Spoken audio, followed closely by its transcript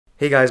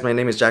Hey guys, my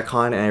name is Jack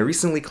Han and I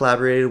recently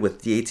collaborated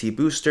with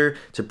DATBooster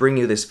to bring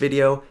you this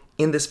video.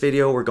 In this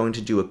video, we're going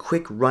to do a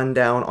quick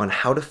rundown on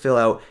how to fill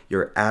out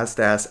your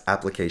ADEA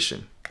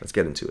application. Let's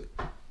get into it.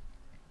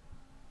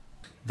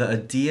 The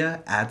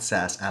ADEA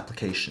ADSAS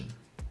application.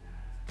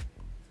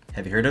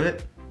 Have you heard of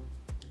it?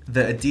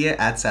 The ADEA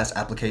ADSAS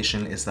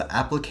application is the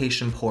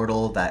application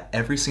portal that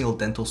every single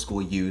dental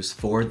school uses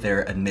for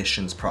their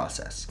admissions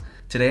process.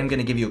 Today I'm going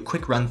to give you a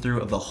quick run through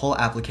of the whole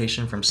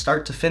application from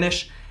start to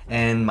finish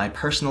and my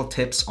personal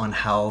tips on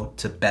how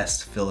to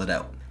best fill it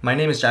out. My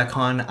name is Jack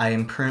Han. I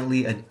am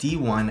currently a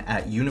D1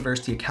 at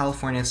University of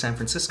California, San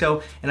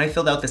Francisco, and I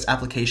filled out this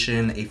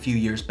application a few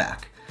years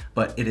back.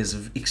 But it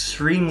is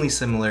extremely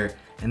similar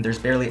and there's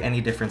barely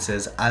any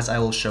differences, as I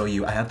will show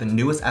you. I have the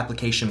newest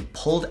application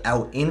pulled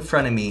out in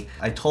front of me.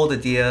 I told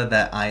ADEA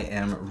that I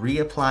am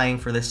reapplying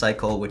for this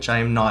cycle, which I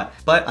am not,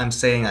 but I'm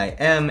saying I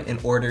am in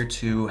order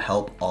to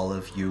help all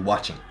of you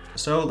watching.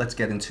 So let's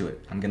get into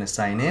it. I'm gonna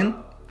sign in.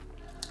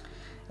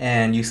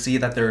 And you see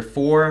that there are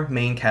four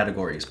main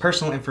categories: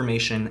 personal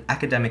information,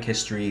 academic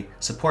history,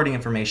 supporting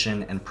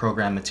information, and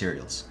program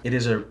materials. It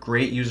is a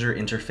great user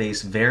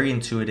interface, very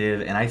intuitive,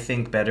 and I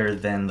think better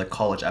than the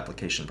college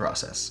application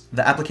process.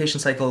 The application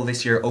cycle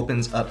this year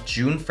opens up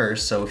June 1st,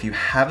 so if you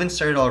haven't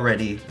started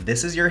already,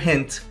 this is your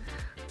hint.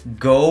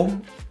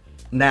 Go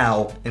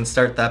now and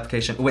start the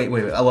application. Wait,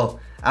 well,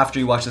 after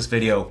you watch this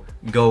video,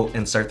 go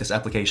and start this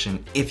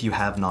application if you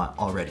have not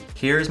already.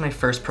 Here's my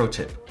first pro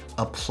tip.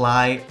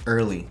 Apply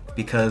early,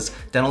 because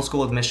dental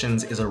school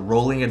admissions is a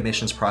rolling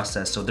admissions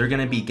process, so they're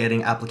going to be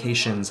getting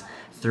applications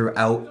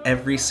throughout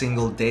every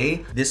single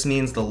day. This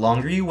means the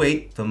longer you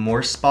wait, the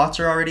more spots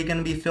are already going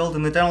to be filled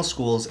in the dental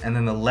schools, and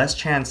then the less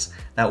chance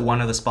that one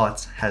of the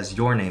spots has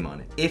your name on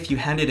it. If you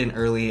hand it in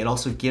early, it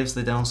also gives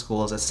the dental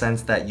schools a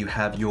sense that you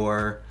have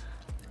your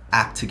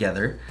act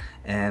together,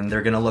 and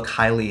they're going to look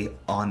highly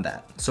on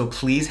that. So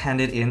please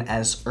hand it in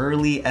as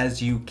early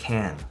as you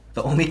can.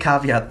 The only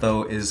caveat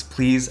though is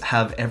please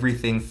have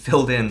everything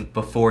filled in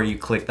before you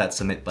click that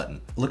submit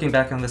button. Looking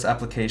back on this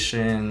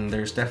application,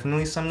 there's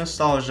definitely some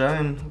nostalgia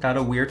and got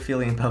a weird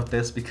feeling about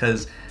this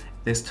because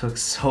this took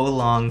so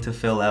long to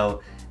fill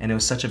out and it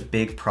was such a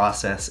big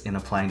process in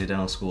applying to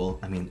dental school.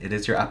 I mean, it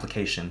is your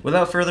application.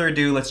 Without further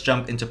ado, let's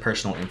jump into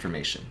personal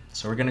information.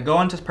 So we're gonna go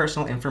on to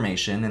personal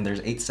information and there's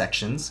 8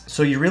 sections.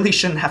 So you really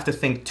shouldn't have to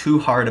think too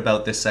hard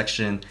about this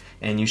section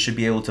and you should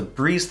be able to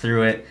breeze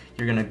through it.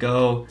 You're gonna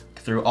go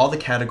through all the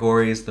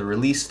categories, the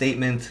release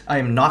statement. I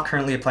am not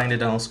currently applying to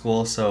dental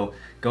school, so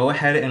go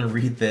ahead and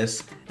read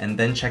this and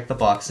then check the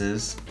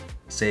boxes,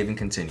 save and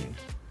continue.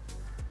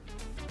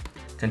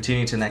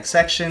 Continue to the next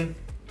section.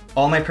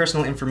 All my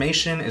personal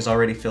information is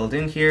already filled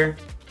in here.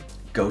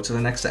 Go to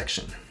the next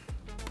section.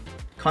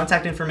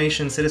 Contact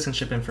information,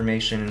 citizenship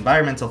information,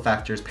 environmental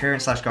factors,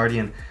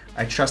 parent/guardian.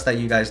 I trust that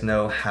you guys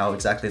know how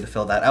exactly to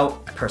fill that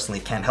out. I personally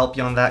can't help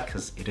you on that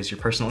because it is your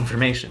personal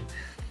information.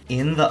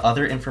 In the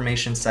other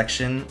information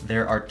section,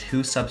 there are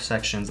 2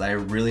 subsections that I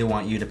really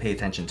want you to pay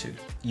attention to.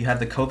 You have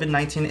the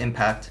COVID-19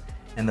 impact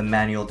and the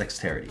manual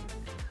dexterity.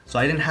 So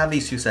I didn't have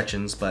these 2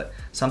 sections, but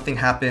something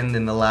happened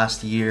in the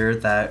last year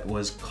that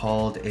was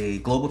called a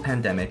global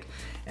pandemic,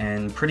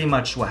 and pretty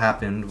much what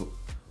happened,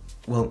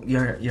 well, you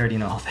already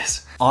know all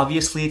this.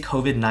 Obviously,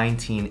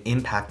 COVID-19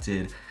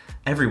 impacted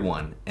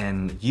everyone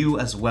and you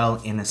as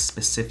well in a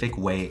specific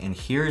way, and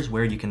here's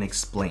where you can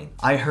explain.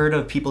 I heard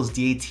of people's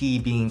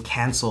DAT being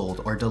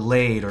canceled or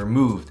delayed or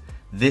moved.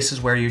 This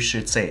is where you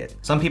should say it.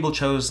 Some people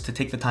chose to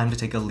take the time to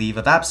take a leave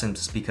of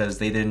absence because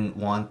they didn't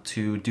want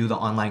to do the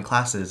online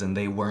classes and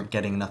they weren't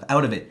getting enough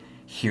out of it.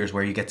 Here's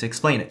where you get to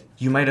explain it.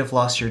 You might have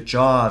lost your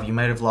job, you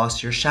might have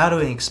lost your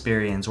shadowing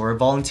experience or a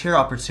volunteer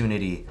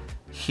opportunity.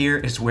 Here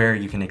is where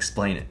you can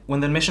explain it.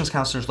 When the admissions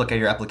counselors look at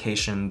your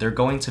application, they're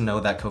going to know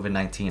that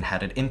COVID-19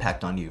 had an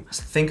impact on you.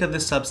 Think of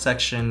this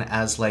subsection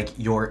as like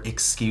your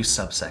excuse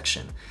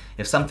subsection.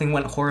 If something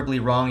went horribly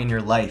wrong in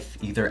your life,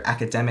 either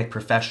academic,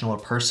 professional, or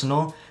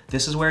personal,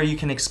 this is where you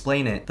can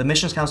explain it. The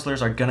admissions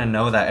counselors are gonna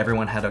know that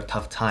everyone had a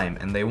tough time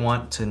and they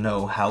want to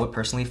know how it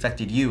personally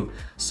affected you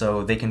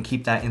so they can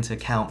keep that into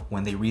account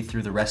when they read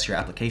through the rest of your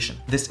application.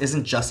 This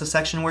isn't just a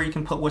section where you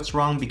can put what's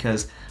wrong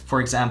because,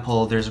 for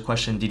example, there's a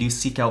question, did you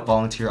seek out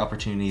volunteer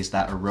opportunities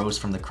that arose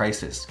from the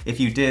crisis? If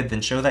you did, then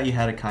show that you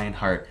had a kind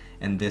heart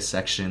and this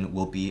section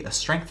will be a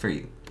strength for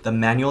you. The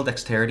manual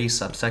dexterity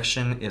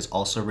subsection is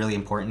also really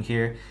important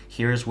here.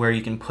 Here's where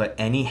you can put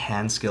any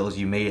hand skills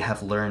you may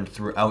have learned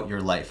throughout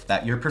your life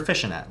that you're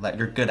proficient at, that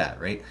you're good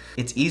at, right?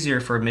 It's easier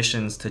for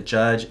admissions to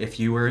judge if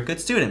you were a good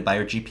student by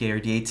your GPA or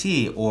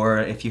DAT, or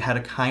if you had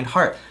a kind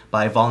heart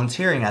by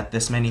volunteering at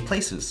this many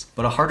places.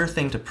 But a harder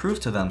thing to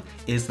prove to them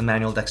is the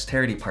manual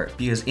dexterity part,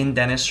 because in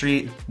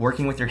dentistry,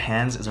 working with your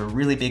hands is a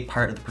really big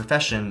part of the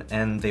profession,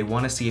 and they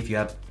want to see if you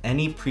have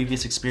any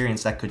previous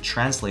experience that could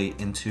translate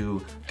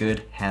into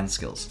good hand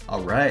skills.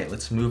 All right,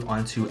 let's move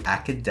on to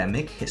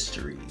academic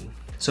history.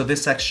 So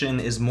this section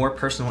is more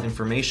personal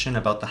information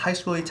about the high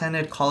school you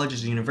attended,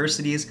 colleges,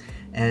 universities,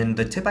 and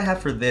the tip I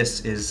have for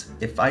this is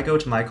if I go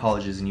to my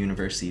colleges and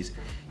universities,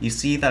 you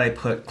see that I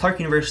put Clark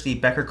University,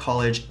 Becker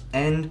College,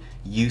 and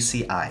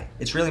UCI.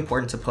 It's really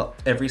important to put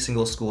every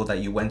single school that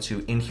you went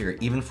to in here,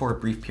 even for a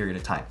brief period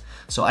of time.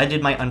 So I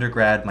did my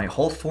undergrad, my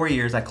whole 4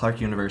 years at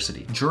Clark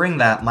University. During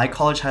that, my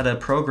college had a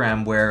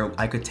program where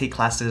I could take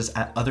classes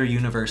at other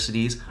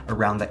universities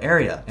around the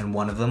area, and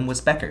one of them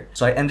was Becker.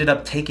 So I ended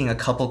up taking a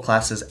couple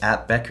classes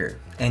at Becker.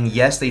 And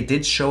yes, they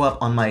did show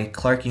up on my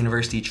Clark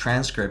University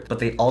transcript, but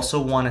they also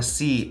want to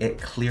see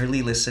it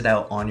clearly listed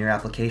out on your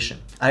application.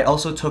 I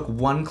also took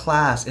one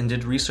class and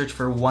did research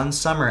for 1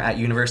 summer at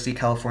University of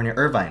California,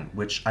 Irvine,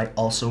 which I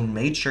also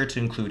made sure to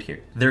include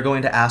here. They're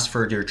going to ask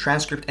for your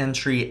transcript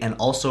entry and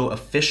also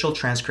official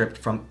transcript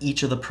from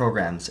each of the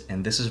programs,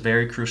 and this is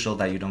very crucial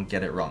that you don't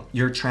get it wrong.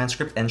 Your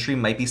transcript entry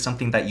might be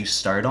something that you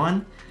start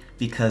on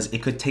because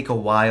it could take a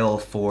while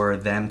for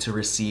them to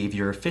receive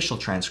your official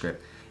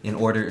transcript in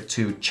order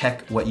to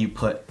check what you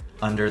put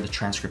under the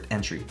transcript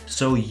entry.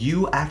 So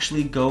you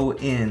actually go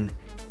in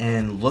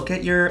and look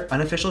at your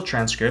unofficial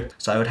transcript.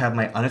 So I would have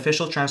my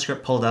unofficial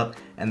transcript pulled up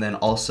and then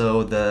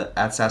also the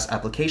ADEA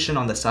application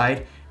on the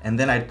side. And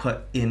then I'd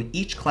put in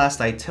each class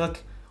that I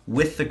took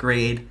with the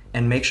grade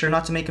and make sure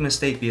not to make a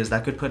mistake because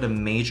that could put a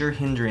major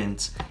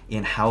hindrance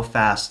in how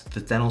fast the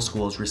dental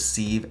schools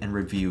receive and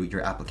review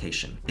your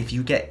application. If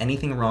you get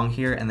anything wrong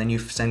here and then you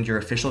send your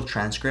official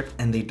transcript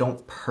and they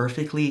don't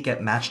perfectly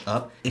get matched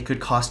up, it could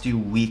cost you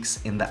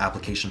weeks in the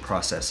application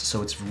process.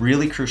 So it's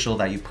really crucial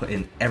that you put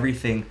in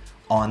everything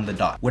on the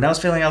dot. When I was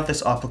filling out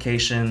this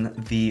application,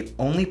 the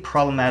only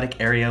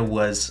problematic area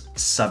was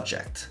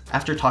subject.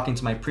 After talking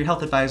to my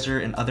pre-health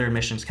advisor and other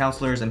admissions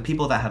counselors and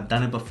people that have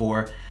done it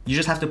before, you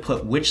just have to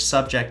put which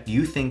subject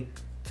you think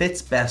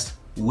fits best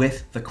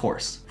with the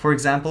course. For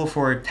example,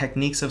 for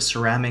techniques of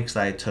ceramics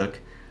that I took,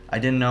 I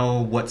didn't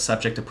know what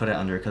subject to put it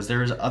under because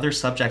there's other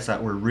subjects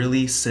that were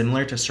really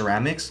similar to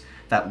ceramics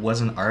that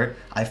wasn't art.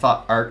 I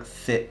thought art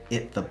fit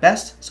it the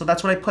best, so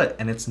that's what I put,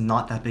 and it's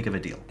not that big of a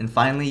deal. And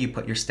finally, you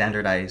put your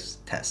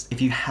standardized test. If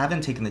you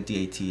haven't taken the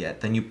DAT yet,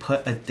 then you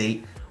put a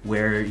date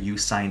where you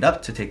signed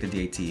up to take the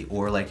DAT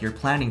or like you're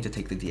planning to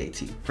take the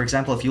DAT. For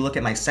example, if you look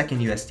at my second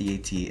US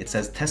DAT, it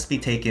says test be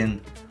taken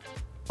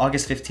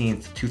August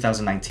 15th,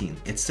 2019.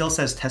 It still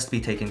says test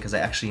be taken because I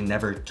actually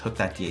never took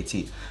that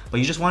DAT. But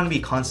you just want to be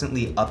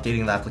constantly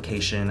updating the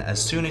application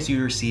as soon as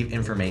you receive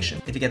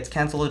information. If it gets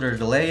canceled or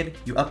delayed,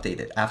 you update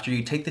it. After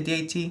you take the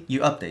DAT,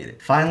 you update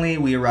it. Finally,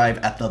 we arrive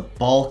at the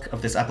bulk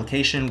of this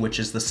application, which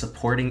is the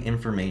supporting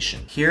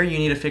information. Here, you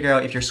need to figure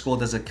out if your school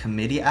does a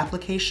committee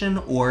application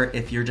or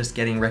if you're just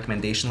getting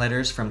recommendation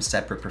letters from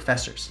separate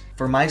professors.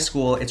 For my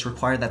school, it's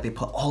required that they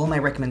put all of my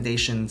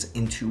recommendations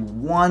into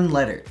one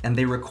letter, and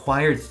they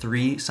required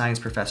 3 science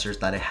professors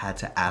that I had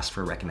to ask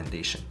for a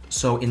recommendation.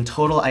 So in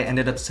total, I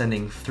ended up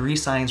sending 3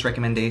 science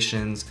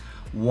recommendations,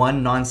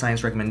 1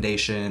 non-science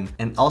recommendation,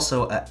 and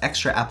also an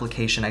extra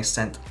application I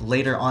sent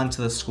later on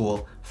to the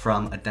school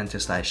from a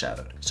dentist I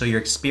shadowed. So your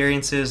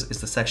experiences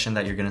is the section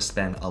that you're gonna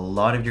spend a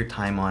lot of your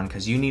time on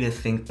because you need to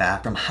think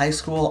back from high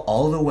school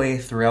all the way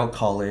throughout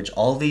college,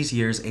 all these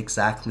years,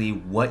 exactly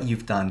what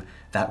you've done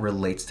that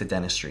relates to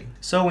dentistry.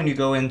 So when you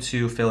go in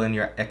to fill in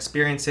your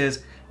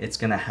experiences, it's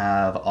gonna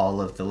have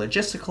all of the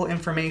logistical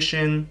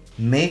information.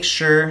 Make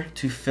sure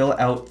to fill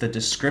out the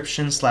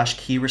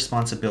description/key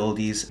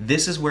responsibilities.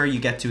 This is where you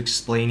get to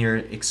explain your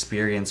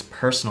experience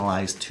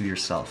personalized to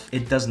yourself.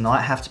 It does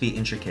not have to be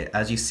intricate.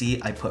 As you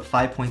see, I put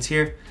 5 points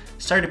here.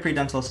 Started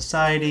pre-dental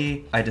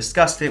society, I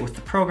discussed it with the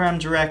program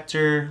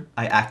director,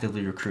 I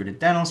actively recruited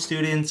dental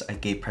students, I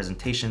gave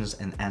presentations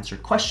and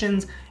answered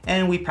questions,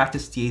 and we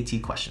practiced DAT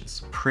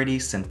questions. Pretty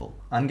simple.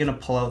 I'm gonna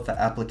pull out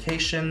the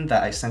application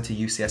that I sent to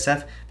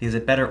UCSF because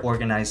it better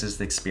organizes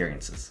the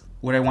experiences.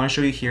 What I wanna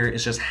show you here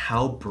is just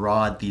how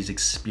broad these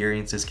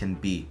experiences can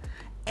be.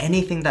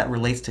 Anything that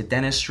relates to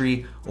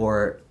dentistry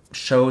or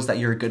shows that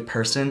you're a good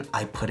person,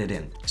 I put it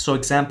in. So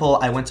example,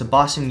 I went to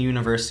Boston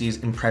University's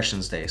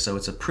Impressions Day. So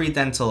it's a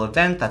pre-dental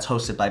event that's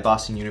hosted by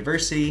Boston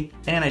University.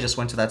 And I just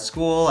went to that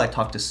school. I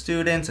talked to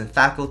students and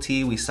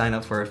faculty. We signed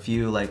up for a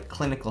few like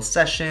clinical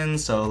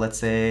sessions. So let's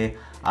say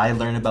I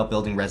learned about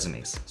building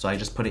resumes. So I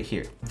just put it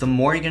here. The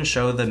more you can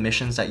show the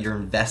missions that you're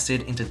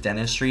invested into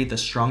dentistry, the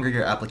stronger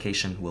your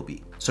application will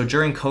be. So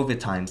during COVID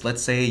times,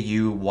 let's say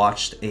you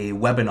watched a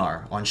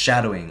webinar on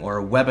shadowing or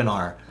a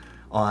webinar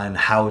on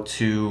how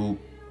to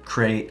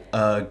create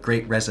a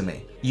great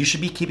resume. You should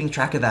be keeping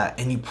track of that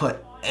and you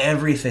put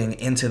everything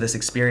into this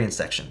experience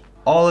section.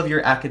 All of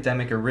your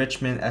academic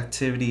enrichment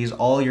activities,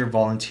 all your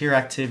volunteer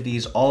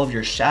activities, all of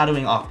your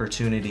shadowing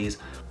opportunities,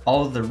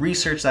 all of the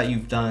research that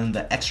you've done,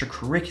 the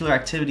extracurricular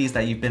activities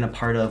that you've been a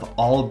part of,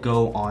 all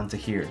go on to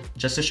here.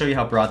 Just to show you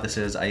how broad this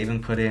is, I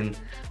even put in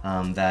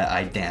that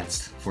I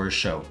danced for a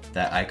show,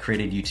 that I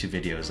created YouTube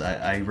videos.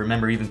 I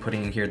remember even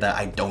putting in here that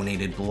I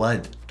donated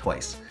blood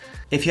twice.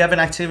 If you have an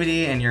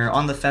activity and you're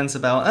on the fence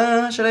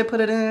about, should I put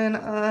it in?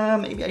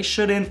 Maybe I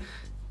shouldn't,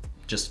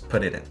 just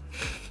put it in.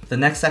 The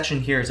next section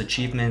here is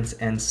achievements,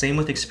 and same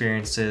with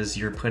experiences.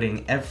 You're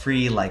putting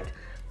every like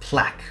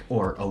plaque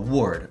or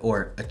award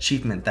or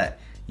achievement that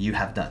you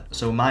have done.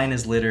 So mine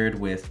is littered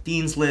with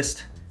Dean's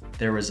List,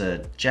 There was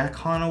a Jack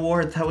Hahn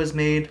Award that was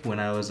made when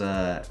I was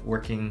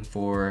working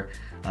for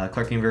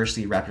Clark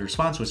University Rapid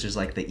Response, which is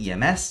like the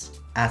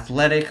EMS.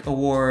 Athletic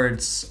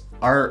awards,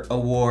 art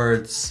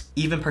awards,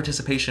 even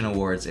participation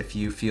awards if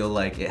you feel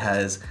like it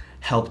has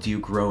helped you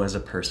grow as a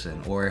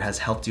person or has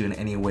helped you in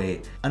any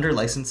way. Under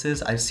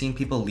licenses, I've seen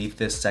people leave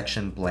this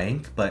section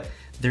blank, but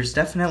there's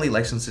definitely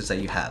licenses that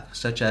you have,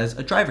 such as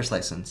a driver's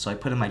license. So I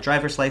put in my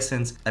driver's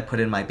license, I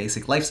put in my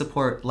basic life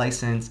support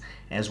license,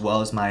 as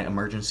well as my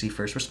emergency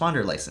first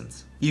responder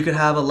license. You could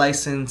have a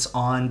license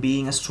on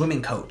being a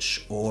swimming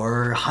coach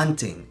or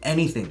hunting,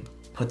 anything,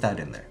 put that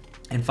in there.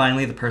 And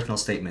finally, the personal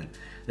statement.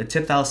 The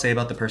tip that I'll say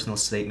about the personal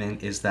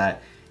statement is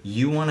that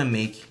you want to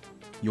make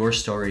your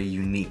story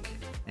unique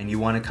and you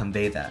want to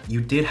convey that.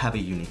 You did have a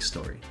unique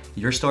story.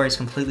 Your story is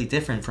completely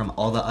different from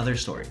all the other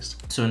stories.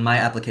 So in my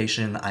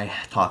application, I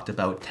talked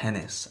about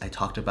tennis, I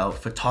talked about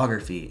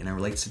photography, and it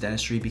relates to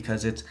dentistry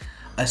because it's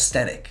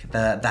aesthetic,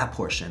 that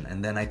portion.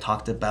 And then I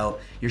talked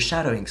about your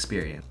shadowing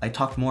experience. I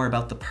talked more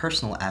about the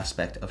personal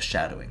aspect of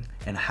shadowing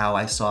and how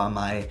I saw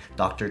my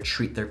doctor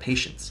treat their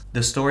patients.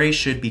 The story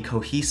should be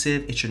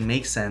cohesive, it should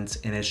make sense,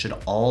 and it should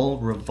all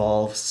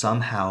revolve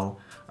somehow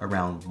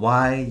around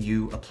why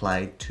you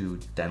applied to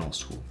dental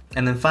school.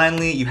 And then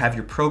finally, you have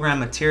your program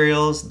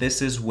materials.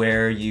 This is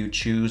where you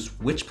choose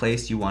which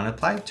place you want to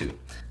apply to.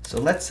 So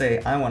let's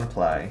say I want to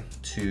apply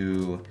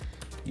to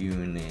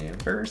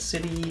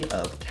University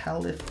of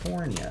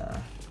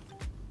California,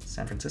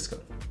 San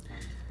Francisco.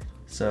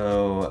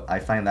 So I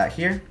find that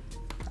here,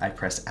 I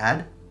press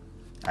add,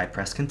 I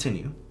press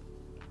continue.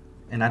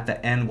 And at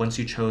the end, once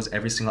you chose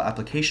every single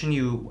application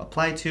you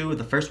apply to,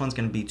 the first one's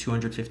gonna be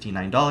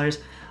 $259.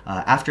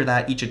 After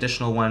that, each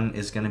additional one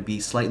is gonna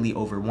be slightly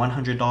over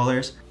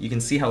 $100. You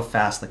can see how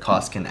fast the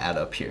cost can add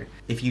up here.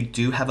 If you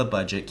do have a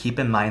budget, keep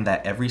in mind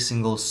that every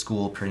single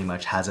school pretty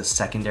much has a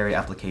secondary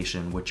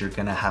application, which you're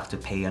gonna have to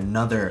pay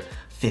another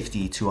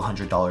 $50 to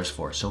 $100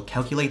 for. So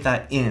calculate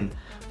that in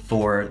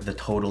for the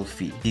total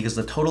fee, because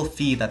the total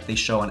fee that they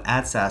show on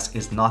ADEA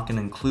is not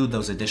gonna include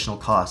those additional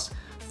costs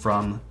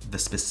from the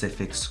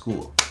specific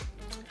school.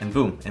 And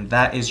boom, and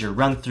that is your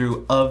run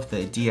through of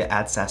the ADEA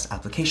ADSAS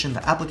application,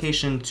 the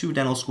application to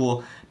dental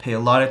school. Pay a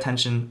lot of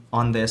attention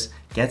on this,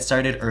 get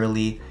started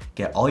early,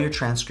 get all your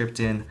transcript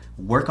in,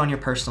 work on your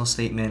personal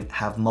statement,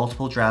 have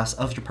multiple drafts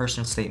of your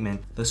personal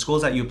statement. The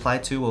schools that you apply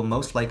to will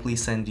most likely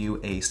send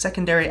you a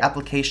secondary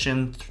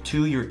application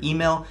to your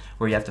email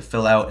where you have to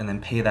fill out and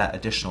then pay that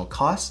additional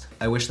cost.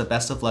 I wish the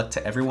best of luck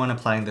to everyone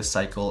applying this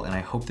cycle, and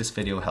I hope this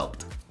video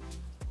helped.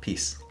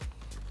 Peace.